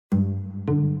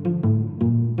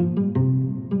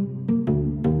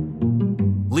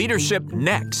Leadership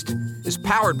Next is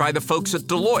powered by the folks at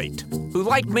Deloitte, who,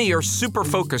 like me, are super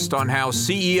focused on how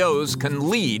CEOs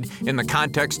can lead in the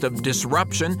context of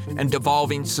disruption and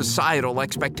evolving societal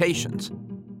expectations.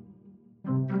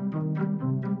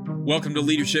 Welcome to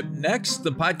Leadership Next,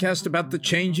 the podcast about the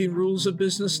changing rules of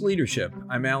business leadership.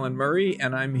 I'm Alan Murray,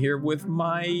 and I'm here with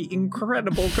my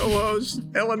incredible co-host,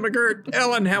 Ellen McGirt.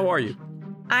 Ellen, how are you?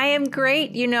 I am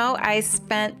great. You know, I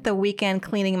spent the weekend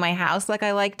cleaning my house like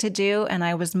I like to do, and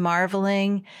I was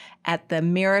marveling at the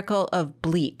miracle of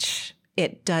bleach.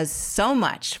 It does so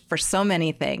much for so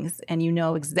many things, and you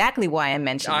know exactly why I'm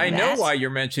mentioning that. I know why you're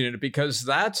mentioning it, because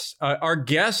that's our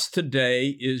guest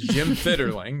today is Jim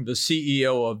Fitterling, the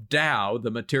CEO of Dow,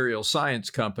 the material science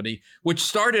company, which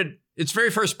started, its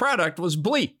very first product was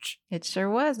bleach. It sure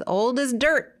was. Old as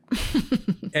dirt.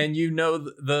 And you know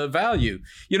the value.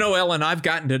 You know, Ellen, I've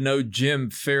gotten to know Jim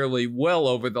fairly well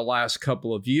over the last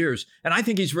couple of years, and I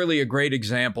think he's really a great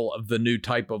example of the new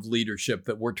type of leadership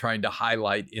that we're trying to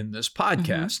highlight in this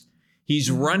podcast.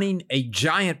 He's running a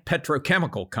giant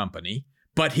petrochemical company,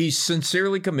 but he's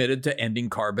sincerely committed to ending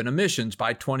carbon emissions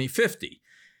by 2050.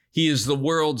 He is the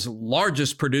world's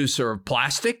largest producer of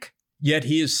plastic, yet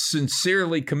he is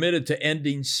sincerely committed to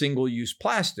ending single-use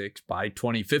plastics by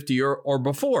 2050 or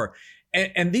before.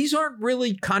 And these aren't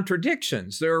really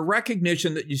contradictions. They're a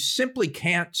recognition that you simply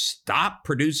can't stop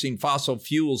producing fossil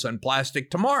fuels and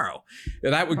plastic tomorrow.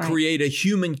 That would create a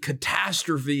human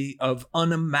catastrophe of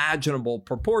unimaginable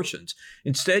proportions.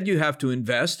 Instead, you have to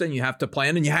invest and you have to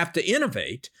plan and you have to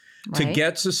innovate to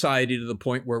get society to the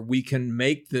point where we can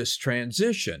make this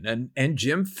transition. And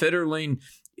Jim Fitterling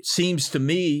seems to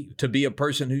me to be a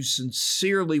person who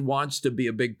sincerely wants to be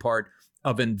a big part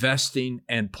of investing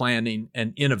and planning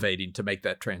and innovating to make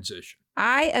that transition.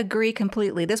 I agree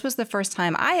completely. This was the first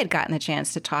time I had gotten a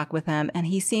chance to talk with him, and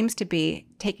he seems to be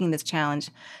taking this challenge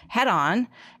head on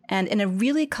and in a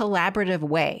really collaborative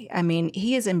way. I mean,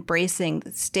 he is embracing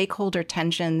stakeholder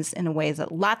tensions in ways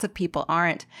that lots of people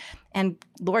aren't. And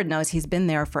Lord knows he's been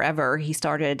there forever. He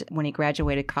started when he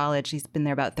graduated college. He's been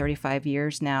there about 35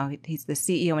 years now. He's the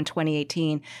CEO in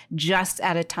 2018, just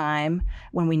at a time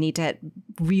when we need to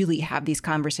really have these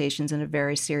conversations in a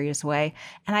very serious way.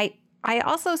 And I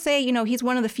also say, you know, he's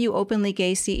one of the few openly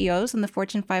gay CEOs in the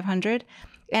Fortune 500.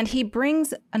 And he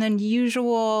brings an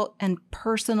unusual and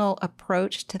personal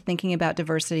approach to thinking about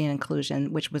diversity and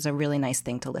inclusion, which was a really nice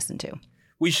thing to listen to.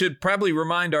 We should probably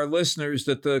remind our listeners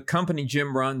that the company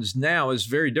Jim runs now is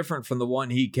very different from the one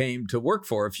he came to work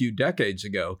for a few decades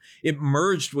ago. It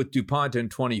merged with DuPont in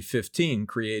 2015,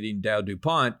 creating Dow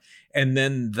DuPont. And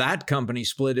then that company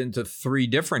split into three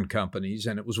different companies.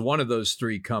 And it was one of those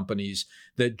three companies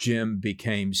that Jim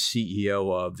became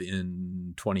CEO of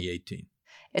in 2018.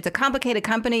 It's a complicated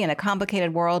company and a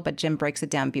complicated world, but Jim breaks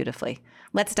it down beautifully.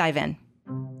 Let's dive in.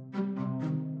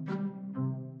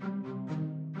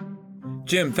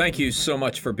 Jim, thank you so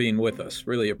much for being with us.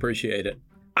 Really appreciate it.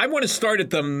 I want to start at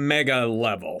the mega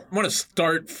level. I want to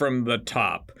start from the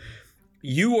top.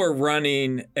 You are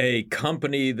running a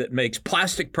company that makes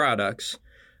plastic products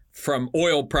from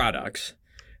oil products,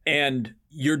 and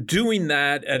you're doing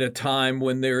that at a time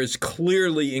when there is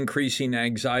clearly increasing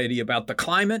anxiety about the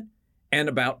climate and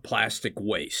about plastic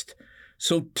waste.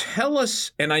 So tell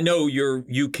us, and I know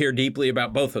you care deeply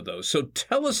about both of those, so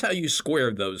tell us how you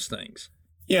square those things.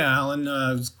 Yeah, Alan,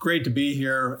 it's great to be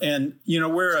here. And, you know,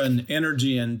 we're an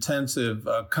energy intensive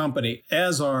company,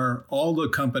 as are all the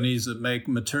companies that make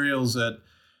materials that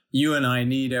you and I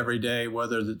need every day,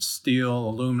 whether it's steel,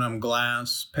 aluminum,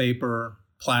 glass, paper,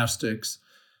 plastics.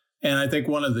 And I think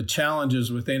one of the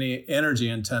challenges with any energy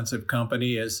intensive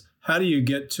company is how do you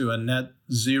get to a net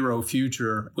zero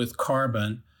future with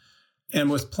carbon? And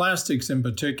with plastics in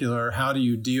particular, how do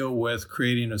you deal with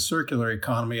creating a circular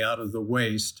economy out of the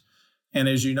waste? And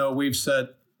as you know, we've set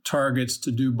targets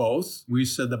to do both. We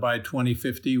said that by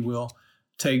 2050, we'll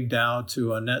take Dow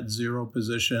to a net zero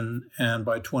position. And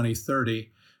by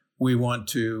 2030, we want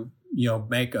to,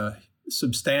 make a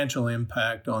substantial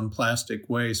impact on plastic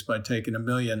waste by taking 1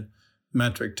 million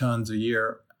metric tons a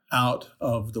year out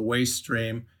of the waste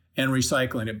stream and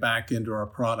recycling it back into our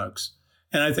products.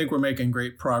 And I think we're making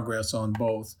great progress on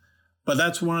both. But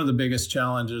that's one of the biggest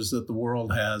challenges that the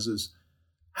world has, is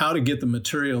how to get the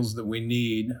materials that we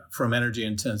need from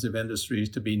energy-intensive industries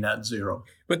to be net zero.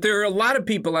 But there are a lot of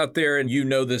people out there, and you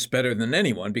know this better than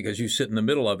anyone because you sit in the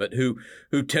middle of it, who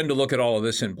tend to look at all of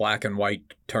this in black and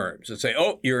white terms and say,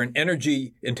 oh, you're an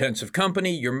energy-intensive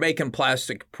company, you're making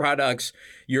plastic products,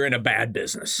 you're in a bad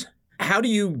business. How do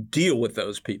you deal with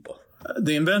those people?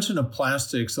 The invention of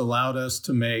plastics allowed us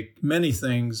to make many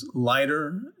things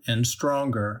lighter and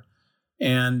stronger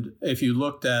And if you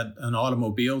looked at an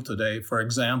automobile today, for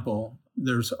example,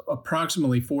 there's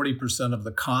approximately 40% of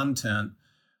the content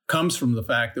comes from the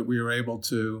fact that we were able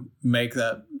to make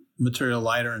that material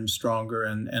lighter and stronger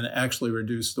and actually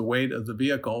reduce the weight of the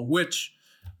vehicle, which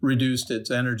reduced its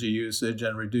energy usage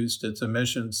and reduced its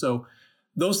emissions. So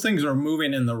those things are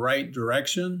moving in the right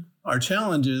direction. Our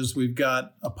challenge is we've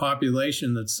got a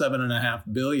population that's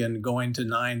 7.5 billion going to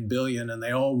 9 billion, and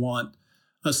they all want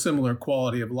a similar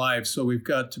quality of life. So we've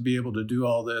got to be able to do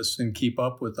all this and keep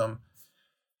up with them.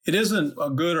 It isn't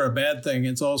a good or a bad thing.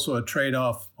 It's also a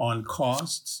trade-off on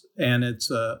costs, and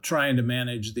it's trying to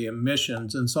manage the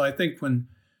emissions. And so I think when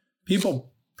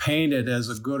people paint it as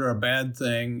a good or a bad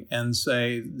thing and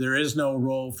say there is no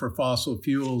role for fossil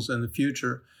fuels in the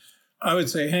future, I would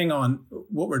say, hang on.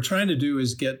 What we're trying to do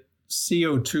is get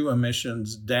CO2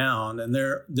 emissions down. And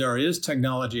there is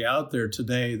technology out there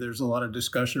today. There's a lot of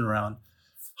discussion around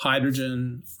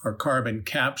hydrogen or carbon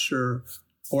capture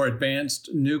or advanced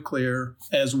nuclear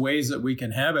as ways that we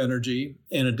can have energy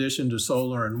in addition to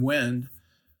solar and wind.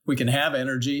 We can have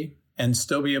energy and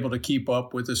still be able to keep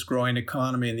up with this growing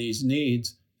economy and these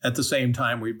needs at the same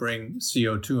time we bring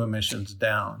CO2 emissions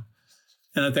down.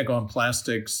 And I think on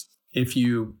plastics, if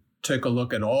you take a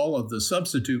look at all of the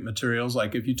substitute materials,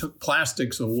 like if you took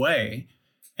plastics away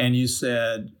and you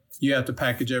said you have to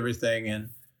package everything in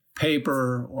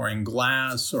paper or in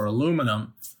glass or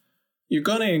aluminum, you're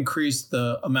going to increase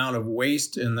the amount of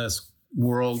waste in this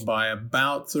world by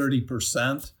about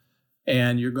 30%,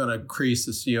 and you're going to increase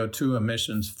the CO2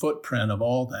 emissions footprint of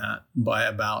all that by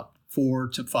about 4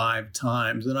 to 5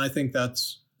 times. And I think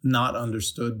that's not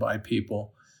understood by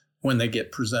people when they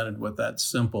get presented with that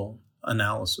simple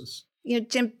analysis. You know,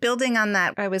 Jim, building on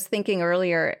that, I was thinking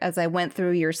earlier as I went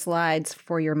through your slides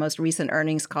for your most recent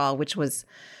earnings call, which was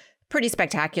pretty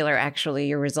spectacular, actually,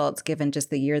 your results given just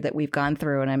the year that we've gone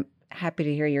through. And I'm happy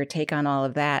to hear your take on all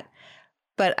of that.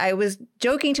 But I was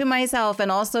joking to myself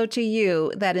and also to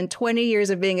you that in 20 years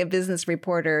of being a business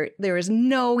reporter, there is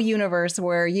no universe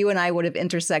where you and I would have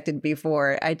intersected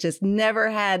before. I just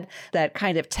never had that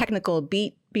kind of technical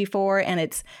beat before. And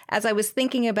it's, as I was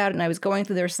thinking about it and I was going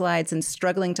through their slides and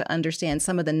struggling to understand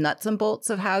some of the nuts and bolts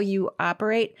of how you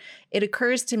operate, it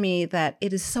occurs to me that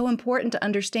it is so important to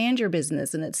understand your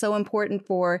business. And it's so important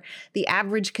for the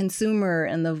average consumer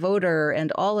and the voter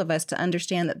and all of us to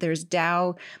understand that there's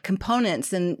Dow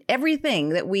components and everything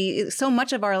that so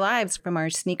much of our lives, from our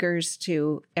sneakers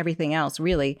to everything else,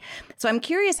 really. So I'm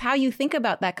curious how you think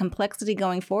about that complexity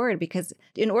going forward, because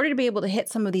in order to be able to hit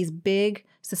some of these big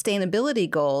sustainability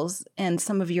goals and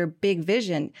some of your big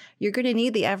vision, you're going to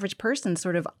need the average person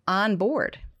sort of on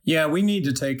board. Yeah, we need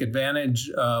to take advantage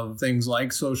of things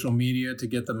like social media to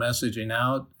get the messaging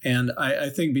out. And I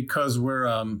think because we're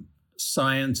a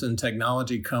science and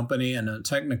technology company and a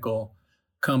technical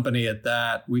company at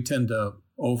that, we tend to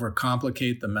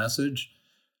overcomplicate the message.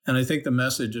 And I think the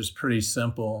message is pretty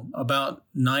simple. About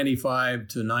 95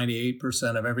 to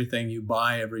 98% of everything you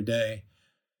buy every day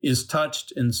is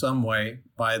touched in some way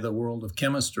by the world of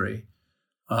chemistry.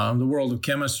 The world of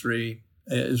chemistry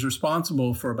is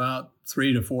responsible for about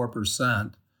 3 to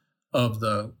 4% of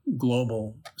the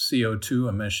global CO2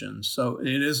 emissions. So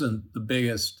it isn't the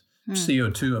biggest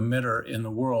CO2 emitter in the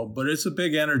world, but it's a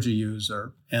big energy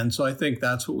user. And so I think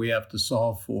that's what we have to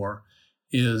solve for,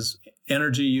 is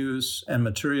energy use and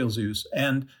materials use.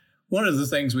 And one of the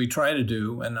things we try to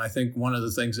do, and I think one of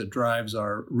the things that drives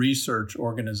our research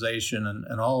organization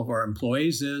and all of our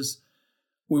employees, is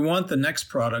we want the next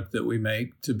product that we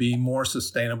make to be more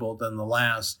sustainable than the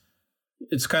last.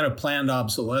 It's kind of planned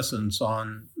obsolescence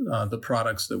on the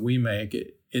products that we make.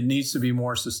 It needs to be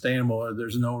more sustainable, or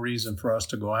there's no reason for us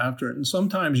to go after it. And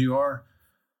sometimes you are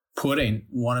putting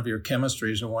one of your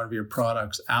chemistries or one of your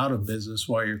products out of business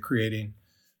while you're creating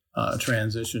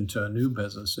transition to a new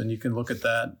business. And you can look at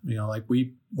that, like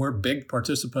we're big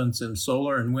participants in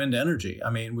solar and wind energy. I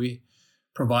mean, we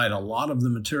provide a lot of the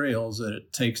materials that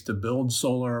it takes to build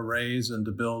solar arrays and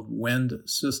to build wind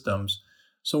systems.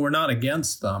 So we're not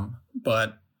against them,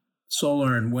 but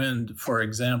solar and wind, for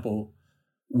example,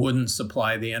 wouldn't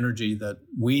supply the energy that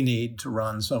we need to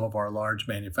run some of our large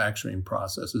manufacturing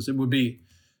processes. It would be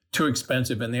too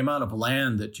expensive, and the amount of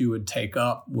land that you would take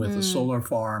up with a solar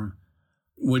farm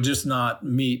would just not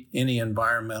meet any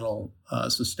environmental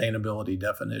sustainability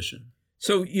definition.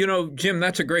 So, Jim,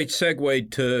 that's a great segue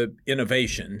to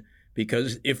innovation,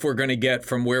 because if we're going to get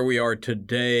from where we are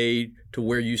today to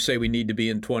where you say we need to be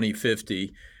in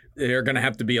 2050, there are going to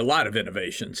have to be a lot of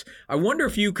innovations. I wonder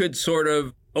if you could sort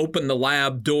of open the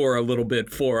lab door a little bit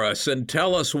for us and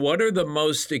tell us what are the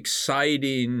most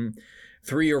exciting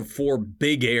 3 or 4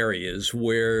 big areas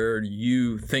where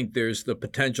you think there's the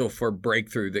potential for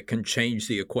breakthrough that can change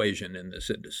the equation in this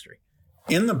industry?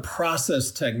 In the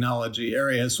process technology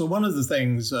area, so one of the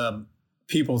things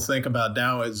people think about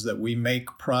Dow is that we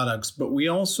make products, but we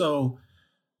also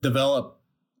develop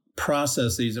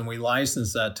processes and we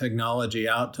license that technology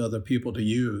out to other people to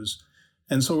use.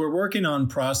 And so we're working on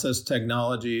process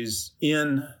technologies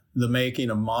in the making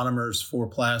of monomers for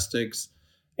plastics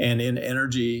and in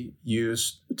energy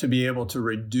use to be able to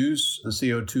reduce the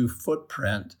CO2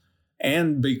 footprint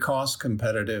and be cost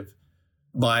competitive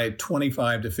by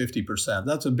 25 to 50%.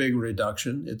 That's a big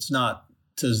reduction. It's not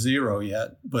to zero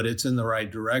yet, but it's in the right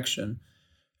direction.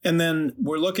 And then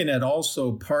we're looking at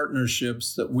also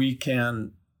partnerships that we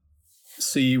can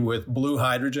see with blue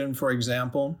hydrogen, for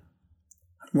example.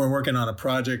 We're working on a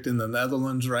project in the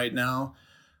Netherlands right now,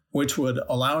 which would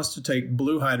allow us to take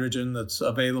blue hydrogen that's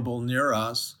available near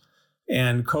us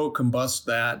and co-combust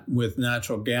that with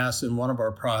natural gas in one of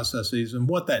our processes. And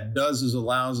what that does is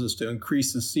allows us to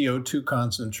increase the CO2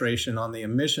 concentration on the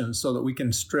emissions so that we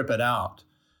can strip it out.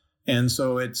 And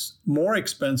so it's more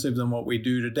expensive than what we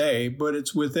do today, but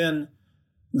it's within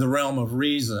the realm of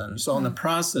reason. So on the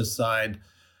process side,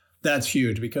 that's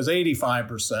huge because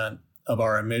 85% of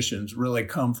our emissions really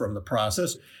come from the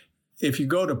process. If you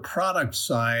go to product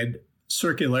side,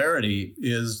 circularity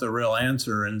is the real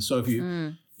answer. And so if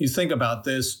you think about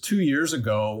this, 2 years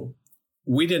ago,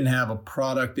 we didn't have a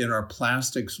product in our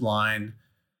plastics line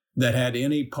that had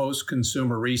any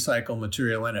post-consumer recycled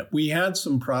material in it. We had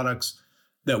some products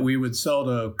that we would sell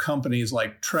to companies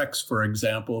like Trex, for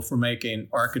example, for making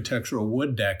architectural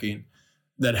wood decking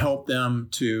that helped them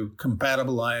to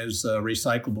compatibilize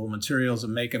recyclable materials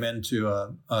and make them into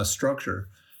a structure.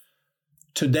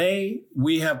 Today,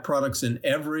 we have products in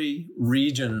every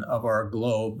region of our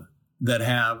globe that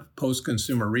have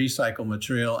post-consumer recycled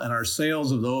material, and our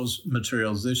sales of those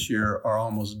materials this year are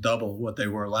almost double what they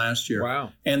were last year.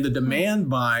 Wow. And the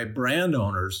demand by brand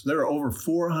owners, there are over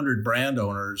 400 brand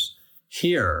owners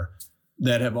here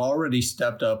that have already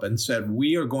stepped up and said,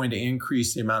 we are going to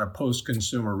increase the amount of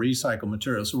post-consumer recycled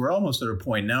material. So we're almost at a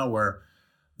point now where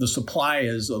the supply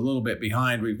is a little bit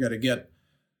behind. We've got to get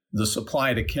the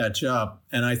supply to catch up.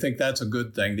 And I think that's a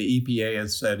good thing. The EPA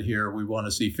has said here, we want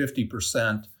to see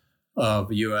 50%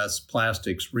 of U.S.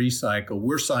 plastics recycled.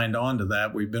 We're signed on to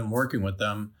that. We've been working with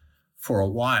them for a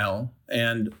while,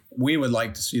 and we would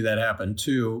like to see that happen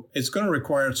too. It's going to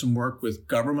require some work with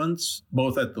governments,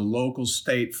 both at the local,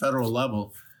 state, federal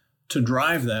level, to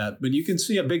drive that. But you can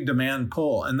see a big demand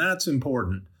pull, and that's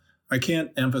important. I can't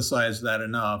emphasize that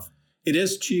enough. It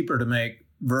is cheaper to make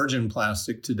virgin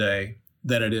plastic today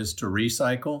than it is to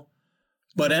recycle.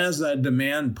 But as that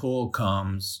demand pull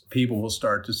comes, people will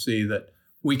start to see that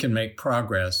we can make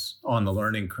progress on the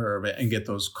learning curve and get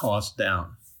those costs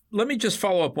down. Let me just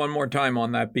follow up one more time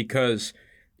on that, because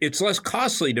it's less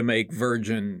costly to make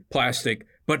virgin plastic,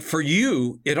 but for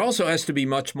you, it also has to be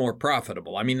much more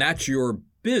profitable. I mean, that's your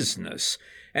business.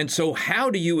 And so how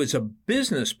do you as a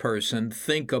business person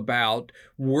think about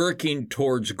working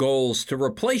towards goals to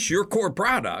replace your core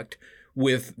product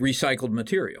with recycled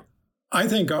material? I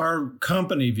think our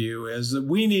company view is that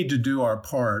we need to do our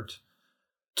part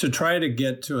to try to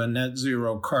get to a net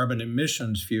zero carbon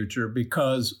emissions future,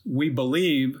 because we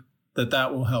believe that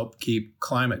that will help keep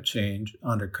climate change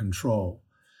under control.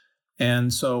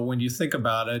 And so when you think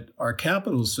about it, our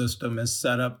capital system is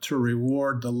set up to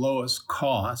reward the lowest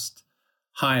cost,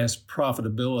 highest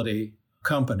profitability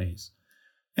companies.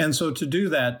 And so to do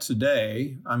that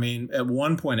today, I mean, at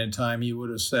one point in time, you would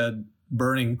have said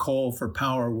burning coal for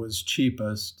power was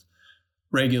cheapest.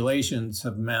 Regulations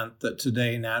have meant that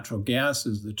today natural gas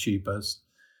is the cheapest,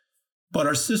 but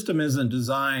our system isn't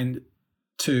designed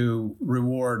to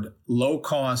reward low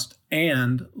cost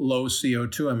and low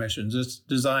CO2 emissions. It's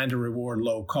designed to reward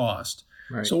low cost.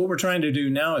 Right. So what we're trying to do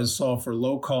now is solve for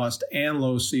low cost and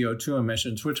low CO2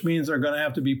 emissions, which means there are going to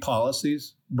have to be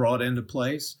policies brought into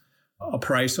place, a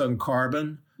price on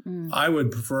carbon. I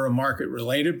would prefer a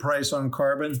market-related price on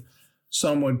carbon.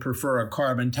 Some would prefer a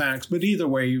carbon tax, but either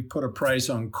way, you put a price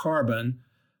on carbon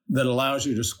that allows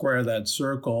you to square that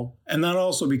circle. And that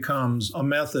also becomes a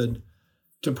method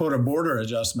to put a border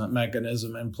adjustment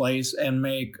mechanism in place and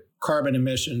make carbon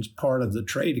emissions part of the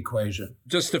trade equation.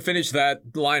 Just to finish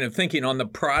that line of thinking, on the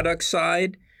product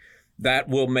side, that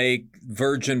will make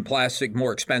virgin plastic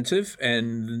more expensive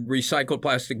and recycled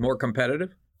plastic more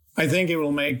competitive? I think it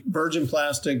will make virgin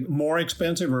plastic more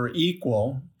expensive or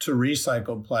equal to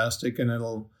recycled plastic, and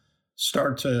it'll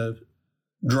start to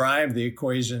drive the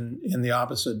equation in the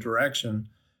opposite direction.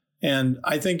 And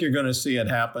I think you're going to see it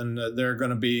happen. There are going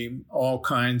to be all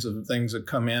kinds of things that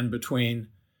come in between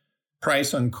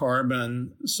price on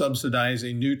carbon,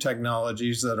 subsidizing new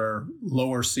technologies that are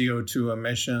lower CO2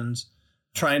 emissions,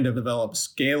 trying to develop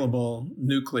scalable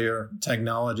nuclear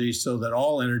technology so that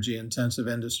all energy intensive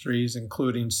industries,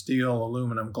 including steel,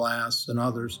 aluminum, glass, and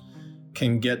others,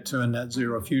 can get to a net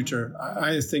zero future.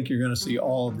 I think you're going to see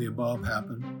all of the above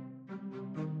happen.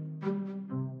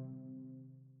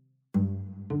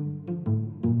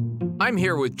 I'm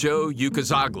here with Joe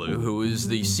Ukazoglu, who is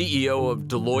the CEO of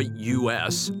Deloitte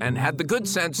US and had the good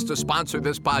sense to sponsor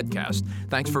this podcast.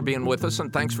 Thanks for being with us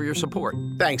and thanks for your support.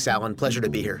 Thanks, Alan. Pleasure to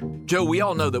be here. Joe, we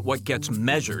all know that what gets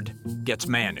measured gets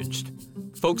managed.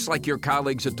 Folks like your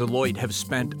colleagues at Deloitte have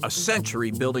spent a century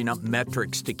building up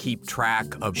metrics to keep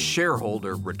track of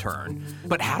shareholder return.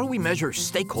 But how do we measure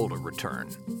stakeholder return?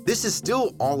 This is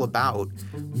still all about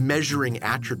measuring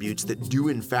attributes that do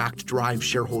in fact drive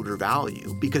shareholder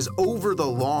value, because over the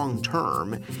long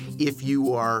term, if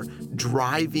you are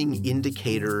driving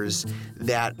indicators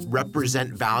that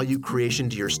represent value creation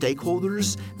to your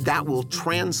stakeholders, that will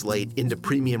translate into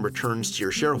premium returns to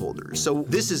your shareholders. So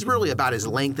this is really about is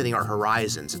lengthening our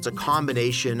horizons. It's a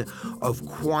combination of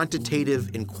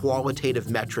quantitative and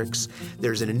qualitative metrics.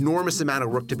 There's an enormous amount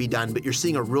of work to be done, but you're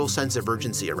seeing a real sense of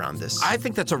urgency around this. I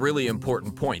think that's a really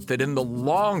important point, that in the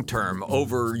long term,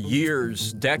 over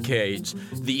years, decades,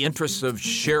 the interests of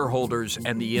shareholders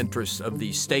and the interests of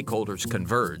these stakeholders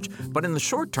converge. But in the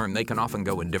short term, they can often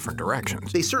go in different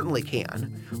directions. They certainly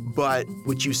can. But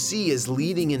what you see is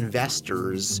leading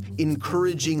investors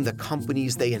encouraging the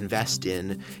companies they invest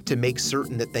in to make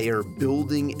certain that they are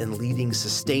building and leading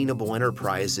sustainable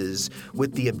enterprises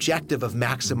with the objective of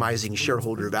maximizing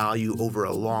shareholder value over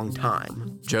a long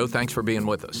time. Joe, thanks for being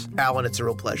with us. Alan, it's a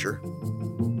real pleasure.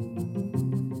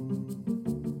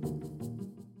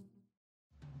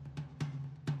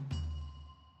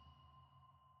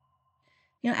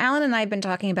 Alan and I have been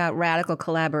talking about radical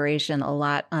collaboration a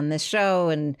lot on this show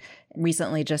and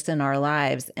recently just in our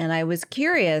lives. And I was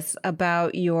curious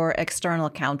about your external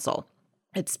counsel.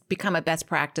 It's become a best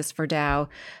practice for Dow.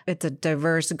 It's a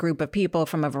diverse group of people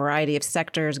from a variety of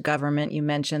sectors, government, you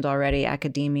mentioned already,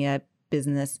 academia,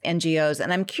 business, NGOs.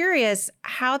 And I'm curious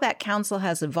how that council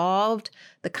has evolved,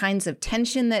 the kinds of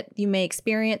tension that you may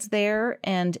experience there,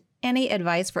 and any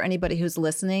advice for anybody who's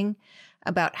listening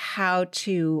about how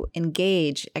to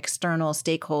engage external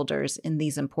stakeholders in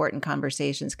these important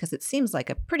conversations, because it seems like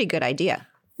a pretty good idea.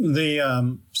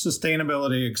 The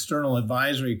Sustainability External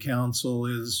Advisory Council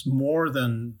is more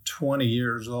than 20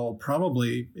 years old,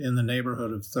 probably in the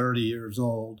neighborhood of 30 years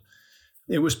old.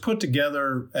 It was put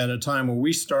together at a time where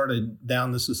we started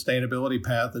down the sustainability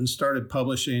path and started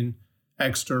publishing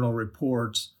external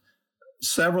reports.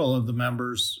 Several of the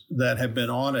members that have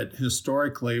been on it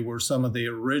historically were some of the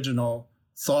original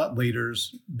thought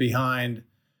leaders behind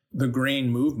the green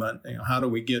movement. How do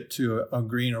we get to a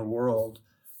greener world?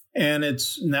 And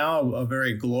it's now a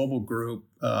very global group.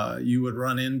 You would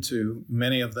run into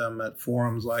many of them at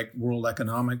forums like World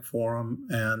Economic Forum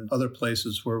and other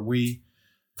places where we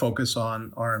focus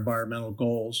on our environmental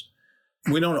goals.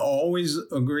 We don't always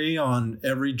agree on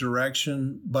every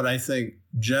direction, but I think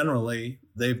generally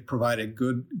they've provided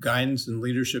good guidance and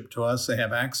leadership to us. They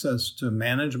have access to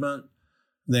management.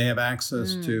 They have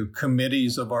access to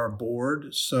committees of our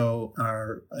board. So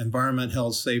our Environment,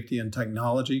 Health, Safety, and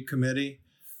Technology Committee,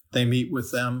 they meet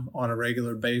with them on a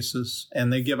regular basis,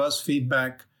 and they give us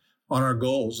feedback on our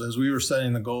goals. As we were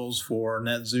setting the goals for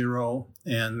net zero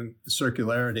and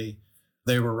circularity,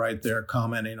 they were right there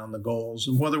commenting on the goals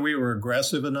and whether we were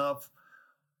aggressive enough,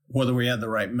 whether we had the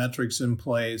right metrics in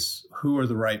place, who are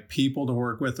the right people to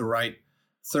work with, the right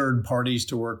third parties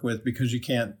to work with, because you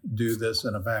can't do this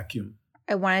in a vacuum.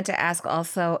 I wanted to ask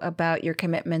also about your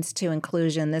commitments to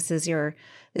inclusion. This is your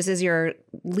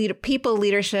people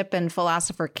leadership and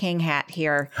philosopher king hat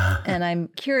here. And I'm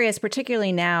curious,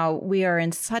 particularly now, we are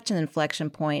in such an inflection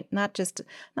point, not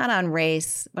on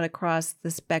race, but across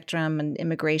the spectrum, and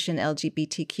immigration,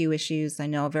 LGBTQ issues, I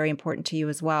know are very important to you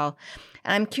as well.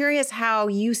 And I'm curious how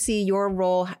you see your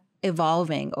role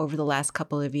evolving over the last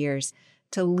couple of years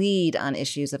to lead on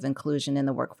issues of inclusion in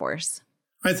the workforce.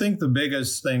 I think the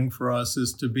biggest thing for us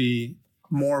is to be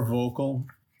more vocal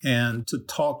and to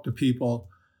talk to people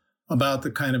about the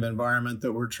kind of environment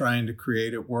that we're trying to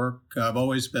create at work. I've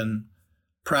always been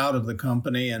proud of the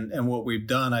company and what we've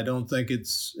done. I don't think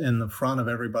it's in the front of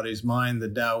everybody's mind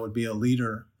that Dow would be a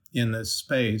leader in this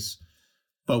space,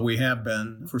 but we have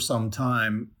been for some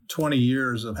time. 20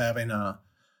 years of having a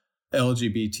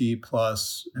LGBT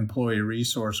plus employee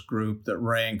resource group that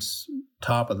ranks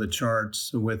top of the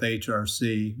charts with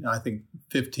HRC, I think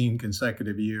 15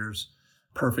 consecutive years,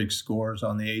 perfect scores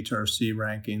on the HRC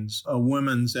rankings, a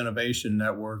women's innovation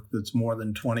network that's more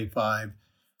than 25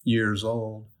 years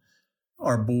old.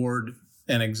 Our board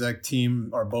and exec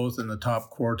team are both in the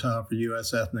top quartile for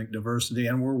U.S. ethnic diversity,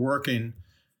 and we're working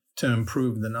to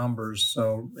improve the numbers.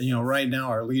 So, right now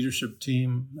our leadership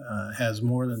team has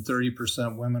more than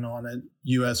 30% women on it.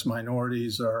 U.S.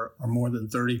 minorities are more than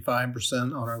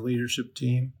 35% on our leadership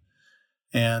team.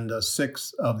 And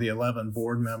 6 of the 11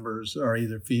 board members are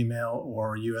either female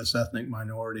or U.S. ethnic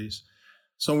minorities.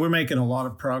 So we're making a lot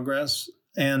of progress.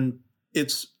 And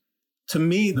it's, to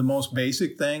me, the most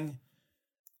basic thing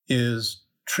is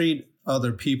treat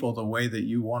other people the way that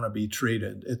you want to be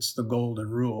treated. It's the golden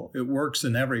rule. It works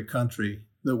in every country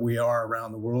that we are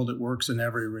around the world. It works in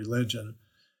every religion.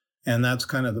 And that's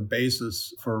kind of the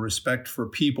basis for respect for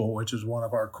people, which is one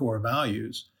of our core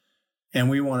values. And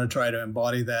we want to try to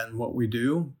embody that in what we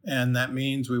do. And that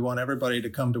means we want everybody to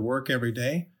come to work every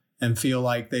day and feel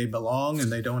like they belong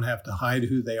and they don't have to hide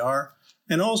who they are.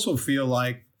 And also feel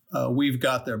like we've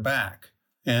got their back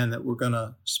and that we're going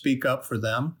to speak up for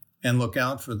them and look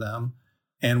out for them.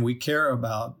 And we care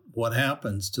about what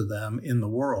happens to them in the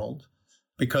world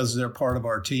because they're part of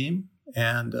our team.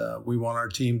 And we want our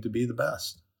team to be the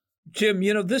best. Jim,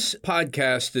 this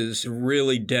podcast is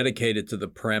really dedicated to the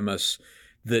premise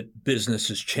that business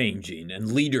is changing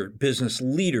and business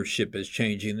leadership is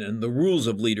changing and the rules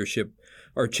of leadership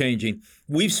are changing.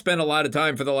 We've spent a lot of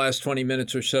time for the last 20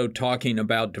 minutes or so talking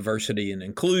about diversity and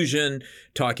inclusion,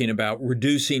 talking about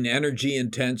reducing energy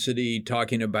intensity,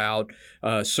 talking about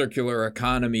circular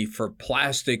economy for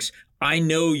plastics. I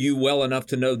know you well enough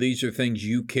to know these are things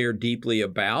you care deeply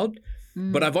about.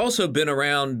 But I've also been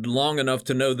around long enough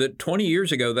to know that 20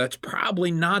 years ago, that's probably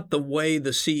not the way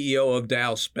the CEO of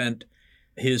Dow spent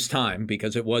his time,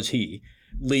 because it was he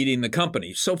leading the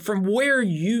company. So from where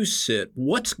you sit,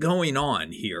 what's going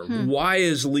on here? Why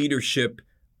is leadership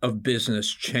of business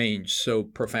changed so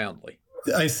profoundly?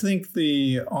 I think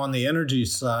on the energy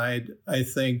side, I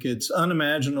think it's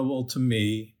unimaginable to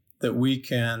me that we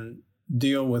can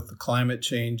deal with the climate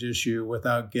change issue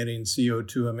without getting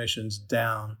CO2 emissions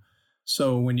down.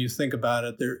 So when you think about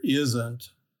it, there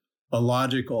isn't a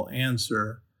logical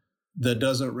answer that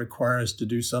doesn't require us to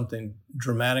do something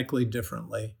dramatically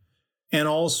differently. And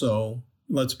also,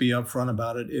 let's be upfront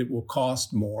about it, it will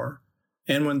cost more.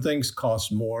 And when things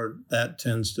cost more, that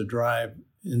tends to drive,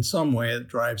 in some way, it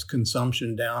drives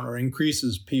consumption down or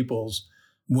increases people's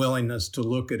willingness to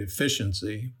look at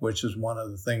efficiency, which is one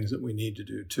of the things that we need to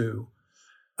do too.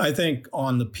 I think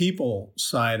on the people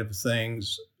side of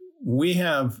things, we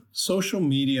have social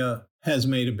media has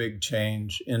made a big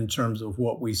change in terms of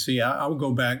what we see. I'll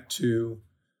go back to,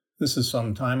 this is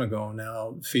some time ago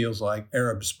now, it feels like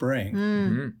Arab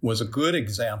Spring was a good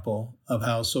example of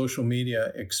how social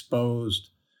media exposed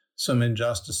some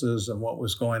injustices and what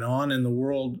was going on, and the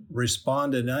world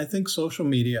responded. And I think social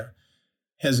media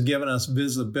has given us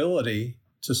visibility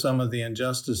to some of the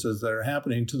injustices that are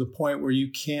happening to the point where you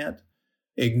can't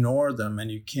ignore them and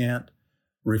you can't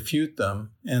refute them.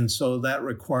 And so that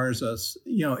requires us,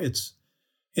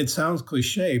 it sounds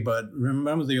cliche, but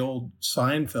remember the old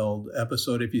Seinfeld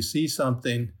episode, if you see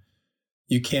something,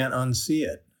 you can't unsee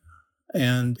it.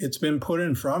 And it's been put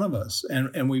in front of us.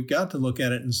 And we've got to look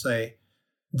at it and say,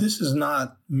 this is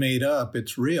not made up,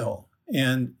 it's real.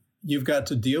 And you've got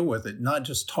to deal with it, not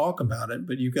just talk about it,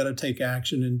 but you've got to take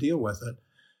action and deal with it.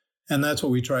 And that's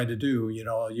what we tried to do.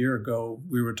 A year ago,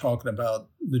 we were talking about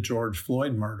the George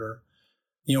Floyd murder.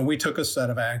 We took a set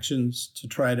of actions to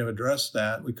try to address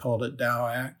that. We called it Dow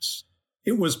Acts.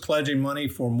 It was pledging money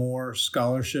for more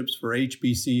scholarships for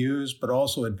HBCUs, but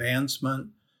also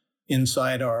advancement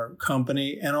inside our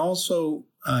company and also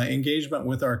engagement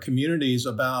with our communities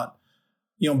about,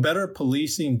 better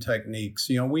policing techniques.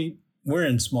 We're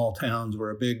in small towns.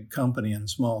 We're a big company in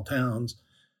small towns,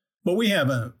 but we have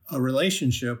a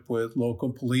relationship with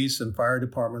local police and fire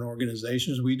department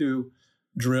organizations. We do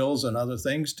drills and other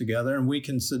things together, and we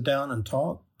can sit down and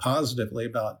talk positively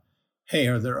about, hey,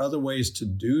 are there other ways to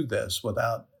do this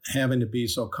without having to be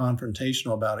so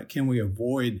confrontational about it? Can we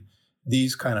avoid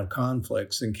these kind of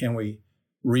conflicts, and can we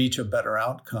reach a better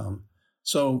outcome?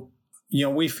 So,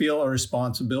 we feel a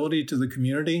responsibility to the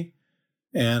community.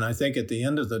 And I think at the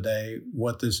end of the day,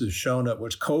 what this has shown us,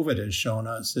 which COVID has shown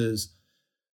us, is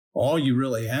all you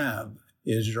really have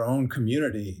is your own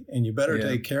community, and you better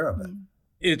take care of it.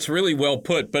 It's really well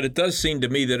put, but it does seem to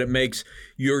me that it makes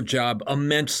your job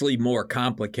immensely more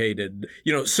complicated.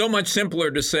 You know, so much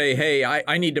simpler to say, hey,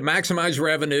 I need to maximize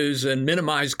revenues and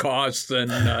minimize costs and,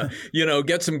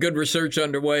 get some good research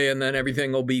underway and then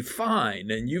everything will be fine.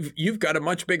 And you've got a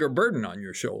much bigger burden on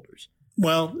your shoulders.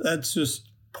 Well, that's just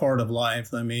part of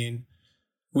life. I mean,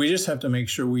 we just have to make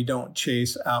sure we don't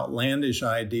chase outlandish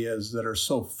ideas that are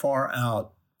so far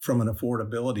out from an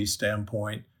affordability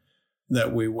standpoint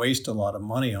that we waste a lot of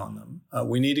money on them.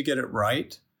 We need to get it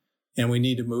right, and we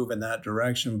need to move in that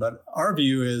direction. But our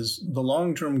view is the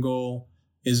long-term goal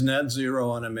is net zero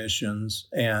on emissions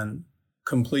and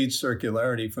complete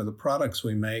circularity for the products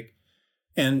we make.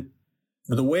 And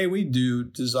the way we do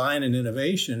design and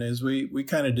innovation is we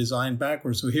kind of design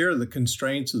backwards. So here are the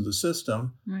constraints of the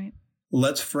system. Right.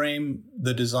 Let's frame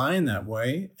the design that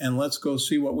way, and let's go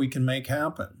see what we can make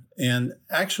happen. And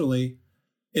actually,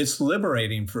 it's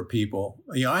liberating for people.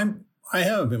 I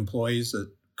have employees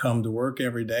that come to work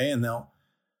every day, and they'll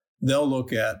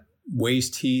look at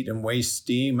waste heat and waste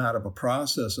steam out of a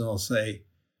process, and they'll say,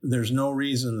 there's no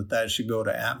reason that should go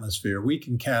to atmosphere. We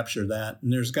can capture that,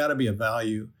 and there's got to be a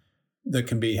value that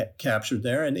can be captured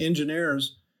there. And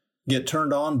engineers get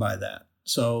turned on by that.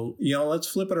 So, let's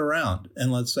flip it around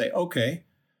and let's say, okay,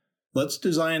 let's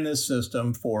design this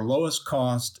system for lowest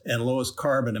cost and lowest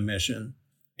carbon emission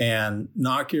and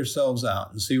knock yourselves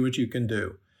out and see what you can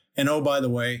do. And oh, by the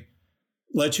way,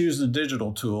 let's use the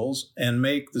digital tools and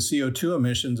make the CO2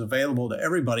 emissions available to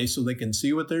everybody so they can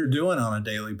see what they're doing on a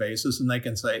daily basis. And they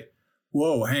can say,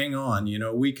 whoa, hang on,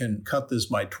 we can cut this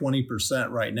by 20%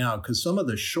 right now, because some of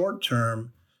the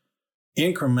short-term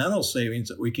incremental savings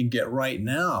that we can get right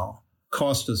now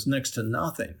cost us next to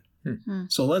nothing. Mm-hmm.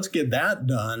 So let's get that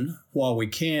done while we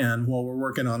can, while we're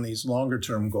working on these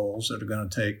longer-term goals that are going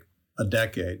to take a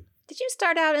decade. Did you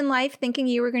start out in life thinking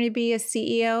you were going to be a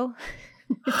CEO?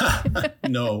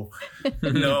 No,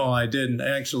 I didn't.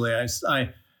 Actually, I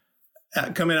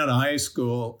coming out of high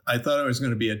school, I thought I was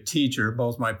going to be a teacher.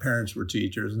 Both my parents were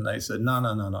teachers, and they said,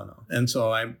 no. And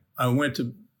so I went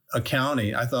to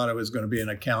accounting. I thought I was going to be an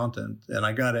accountant, and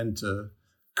I got into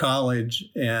college,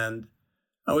 and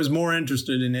I was more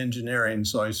interested in engineering,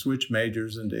 so I switched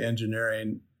majors into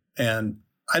engineering. And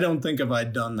I don't think if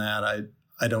I'd done that,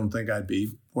 I don't think I'd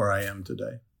be where I am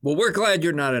today. Well, we're glad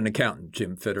you're not an accountant,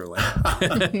 Jim Fitterling.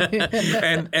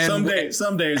 and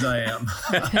some days I am.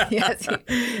 Yes.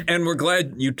 And we're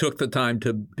glad you took the time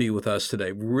to be with us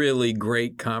today. Really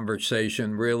great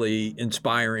conversation, really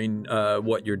inspiring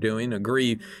what you're doing.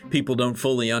 Agree, people don't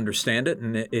fully understand it,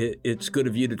 and it's good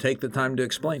of you to take the time to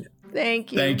explain it.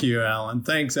 Thank you. Thank you, Alan.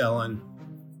 Thanks, Ellen.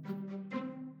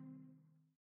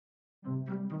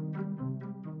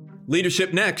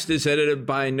 Leadership Next is edited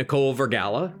by Nicole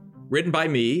Vergala, written by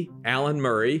me, Alan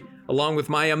Murray, along with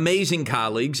my amazing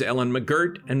colleagues, Ellen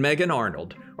McGirt and Megan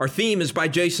Arnold. Our theme is by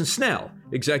Jason Snell.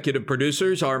 Executive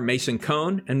producers are Mason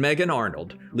Cohn and Megan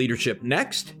Arnold. Leadership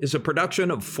Next is a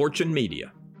production of Fortune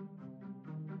Media.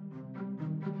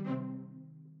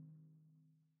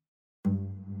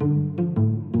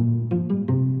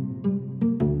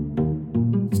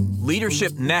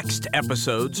 Leadership Next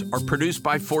episodes are produced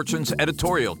by Fortune's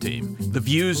editorial team. The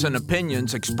views and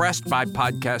opinions expressed by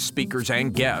podcast speakers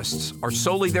and guests are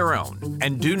solely their own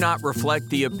and do not reflect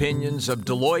the opinions of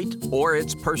Deloitte or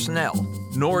its personnel.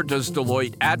 Nor does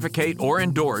Deloitte advocate or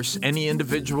endorse any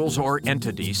individuals or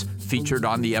entities featured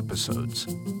on the episodes.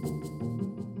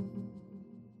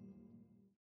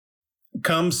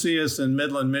 Come see us in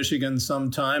Midland, Michigan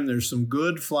sometime. There's some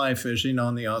good fly fishing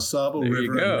on the Osable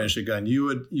River in Michigan. You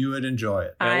would enjoy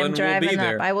it. I'm driving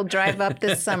up. I will drive up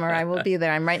this summer. I will be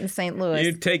there. I'm right in St. Louis.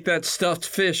 You take that stuffed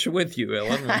fish with you,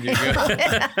 Ellen, when you go.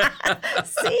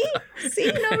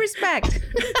 See? No respect.